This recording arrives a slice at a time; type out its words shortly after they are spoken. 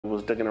I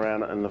was digging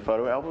around in the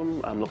photo album,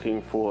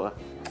 looking for,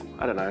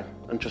 I don't know,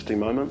 interesting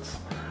moments.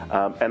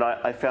 And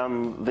I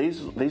found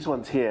these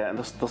ones here, and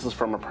this is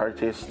from a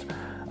protest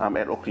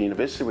at Auckland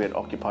University. We had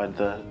occupied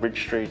the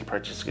registry to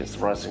protest against the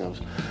rising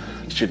of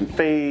student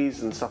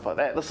fees and stuff like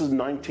that. This is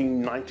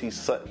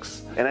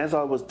 1996. And as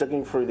I was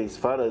digging through these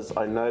photos,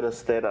 I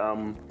noticed that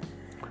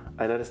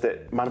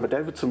Marama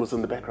Davidson was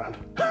in the background.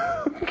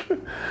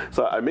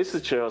 So I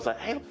messaged her, I was like,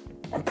 hey,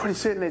 I'm pretty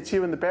certain that's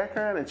you in the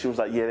background. And she was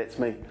like, yeah, that's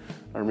me.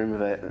 I remember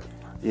that.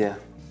 Yeah.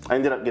 I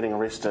ended up getting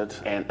arrested,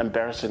 and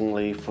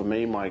embarrassingly for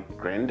me, my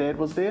granddad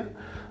was there.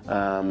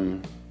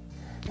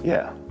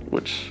 Yeah,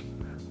 which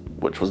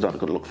was not a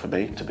good look for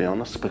me, to be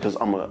honest, because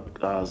I'm a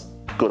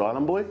good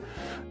island boy.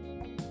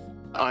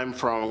 I'm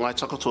from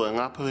Ngāi-Takoto and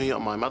Ngāpuhi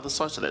on my mother's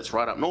side, so that's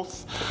right up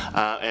north,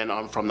 and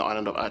I'm from the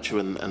island of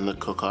Achu in the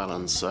Cook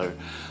Islands, so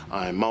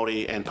I'm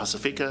Māori and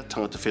Pasifika,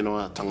 tangata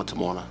whenua, tangata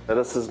moana. So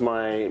this is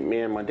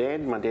me and my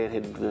dad. My dad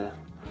had the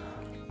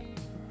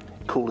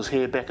coolest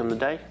hair back in the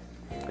day.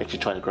 Actually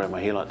tried to grow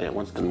my hair like that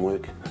once, didn't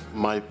work.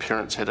 My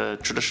parents had a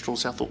traditional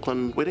South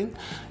Auckland wedding.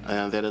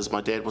 That is,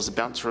 my dad was a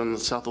bouncer in the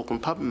South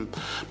Auckland pub, and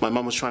my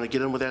mum was trying to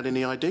get in without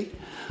any ID.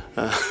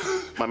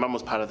 My mum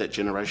was part of that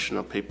generation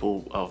of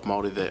people, of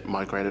Māori, that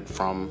migrated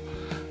from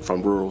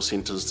rural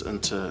centres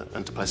into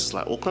places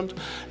like Auckland,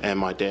 and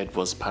my dad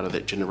was part of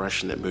that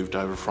generation that moved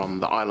over from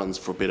the islands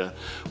for better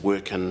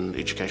work and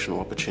educational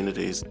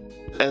opportunities.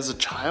 As a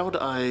child,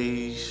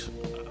 I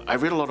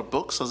read a lot of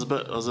books. I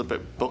was a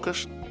bit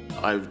bookish.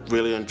 I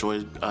really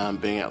enjoyed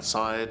being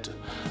outside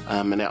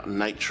and out in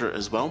nature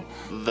as well.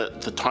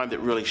 The time that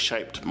really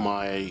shaped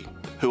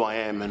who I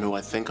am and who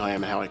I think I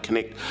am, how I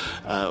connect,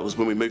 was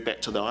when we moved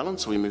back to the island.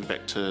 So we moved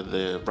back to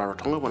the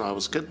Rarotonga when I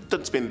was a kid.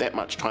 Didn't spend that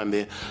much time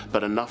there,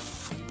 but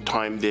enough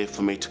time there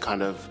for me to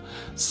kind of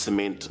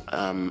cement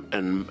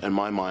in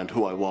my mind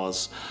who I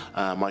was,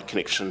 my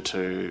connection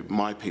to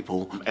my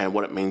people, and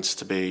what it means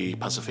to be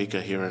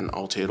Pasifika here in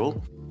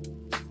Aotearoa.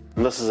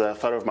 And this is a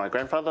photo of my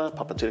grandfather,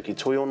 Papa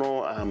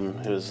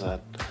Tuiono, who is,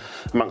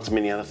 amongst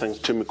many other things,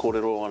 tūmu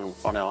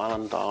kōrero on our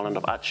island, the island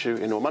of Achu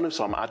in Manu,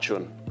 so I'm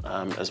Achuan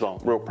as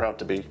well. Real proud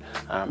to be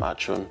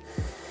Achuan.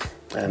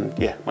 And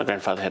yeah, my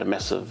grandfather had a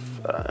massive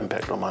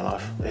impact on my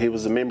life. He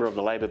was a member of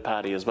the Labour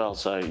Party as well,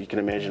 so you can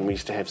imagine we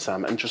used to have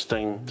some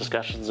interesting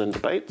discussions and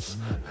debates.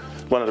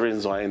 One of the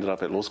reasons I ended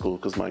up at law school,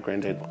 because my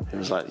granddad, he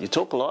was like, you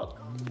talk a lot,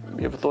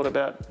 you ever thought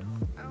about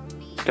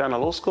going to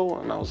law school?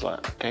 And I was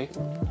like, okay,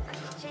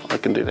 I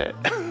can do that.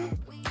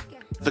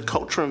 The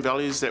culture and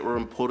values that were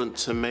important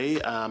to me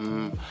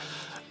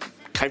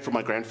came from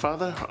my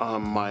grandfather,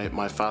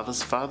 my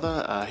father's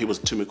father. He was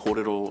tūmu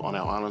kōrero on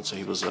our island, so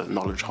he was a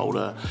knowledge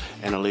holder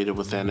and a leader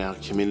within our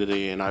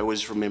community, and I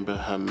always remember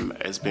him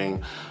as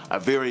being a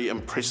very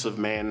impressive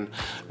man.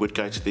 We'd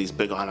go to these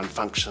big island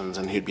functions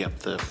and he'd be up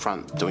the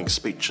front doing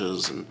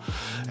speeches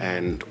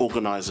and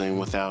organising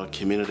with our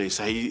community.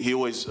 So he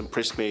always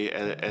impressed me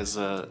as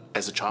a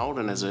child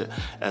and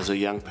as a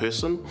young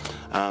person.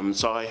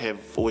 So I have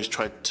always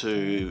tried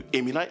to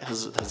emulate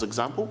his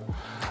example.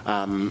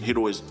 He'd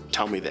always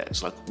tell me that.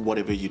 It's like,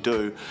 whatever you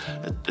do,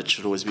 it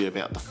should always be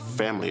about the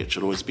family, it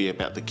should always be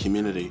about the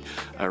community.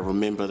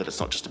 Remember that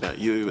it's not just about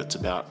you, it's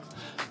about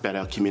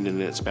our community,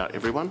 and it's about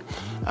everyone.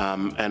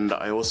 And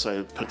I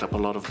also picked up a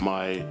lot of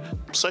my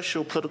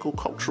social, political,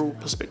 cultural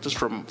perspectives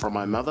from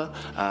my mother.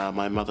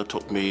 My mother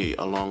took me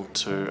along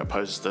to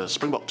oppose the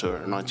Springbok tour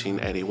in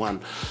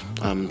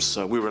 1981.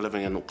 So we were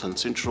living in Auckland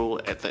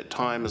Central at that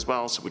time as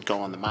well, so we'd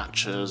go on the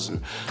marches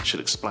and she'd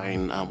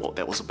explain what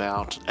that was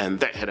about, and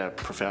that had a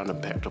profound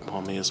impact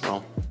upon me as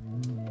well.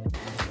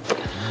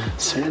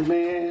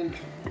 Sandman.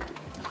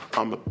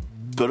 I'm a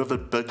bit of a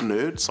big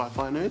nerd,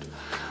 sci-fi nerd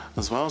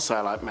as well, so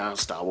I like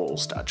Star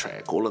Wars, Star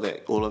Trek, all of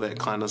that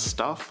kind of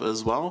stuff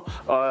as well.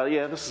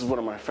 Yeah, this is one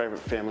of my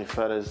favourite family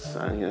photos.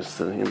 It's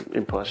the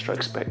Empire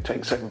Strikes Back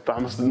takes over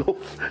Palmerston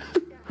North.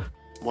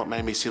 What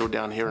made me settle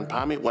down here in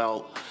Palmy?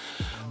 Well,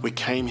 we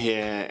came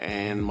here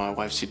and my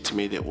wife said to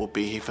me that we'll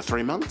be here for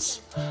 3 months.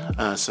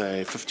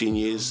 So 15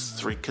 years,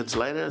 3 kids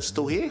later,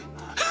 still here.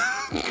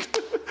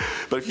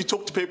 But if you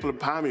talk to people in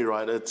Palmy,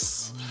 right,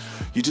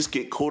 you just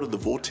get caught in the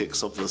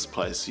vortex of this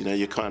place. You know,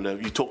 you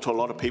talk to a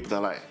lot of people, they're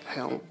like,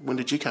 when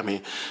did you come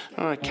here?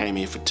 Oh, I came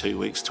here for 2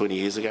 weeks, 20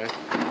 years ago.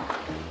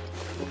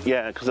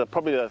 Yeah, because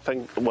probably the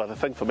thing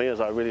for me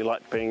is I really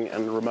like being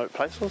in remote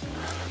places,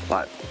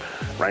 like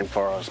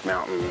rainforests,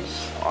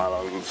 mountains,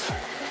 islands,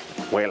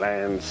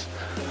 wetlands,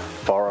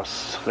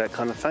 forests, that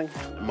kind of thing.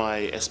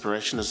 My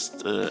aspiration is,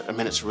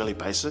 it's really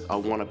basic. I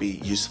want to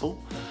be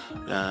useful.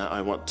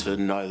 I want to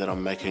know that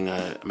I'm making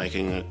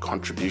a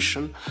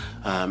contribution,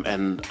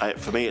 and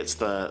for me, it's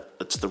the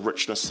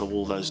richness of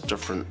all those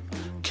different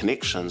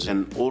connections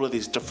and all of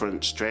these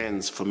different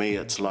strands. For me,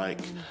 it's like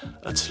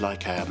a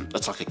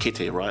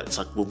kete, right? It's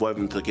like we've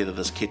woven together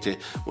this kete,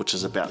 which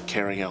is about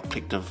carrying our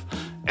collective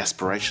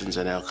aspirations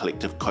and our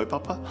collective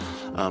kaupapa.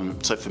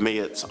 So for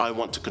me, I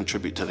want to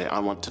contribute to that. I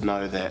want to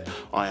know that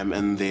I am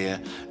in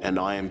there and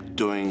I am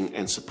doing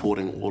and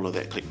supporting all of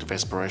that collective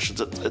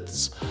aspirations.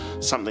 It's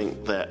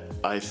something that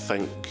I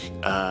think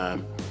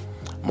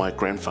my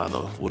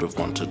grandfather would have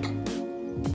wanted.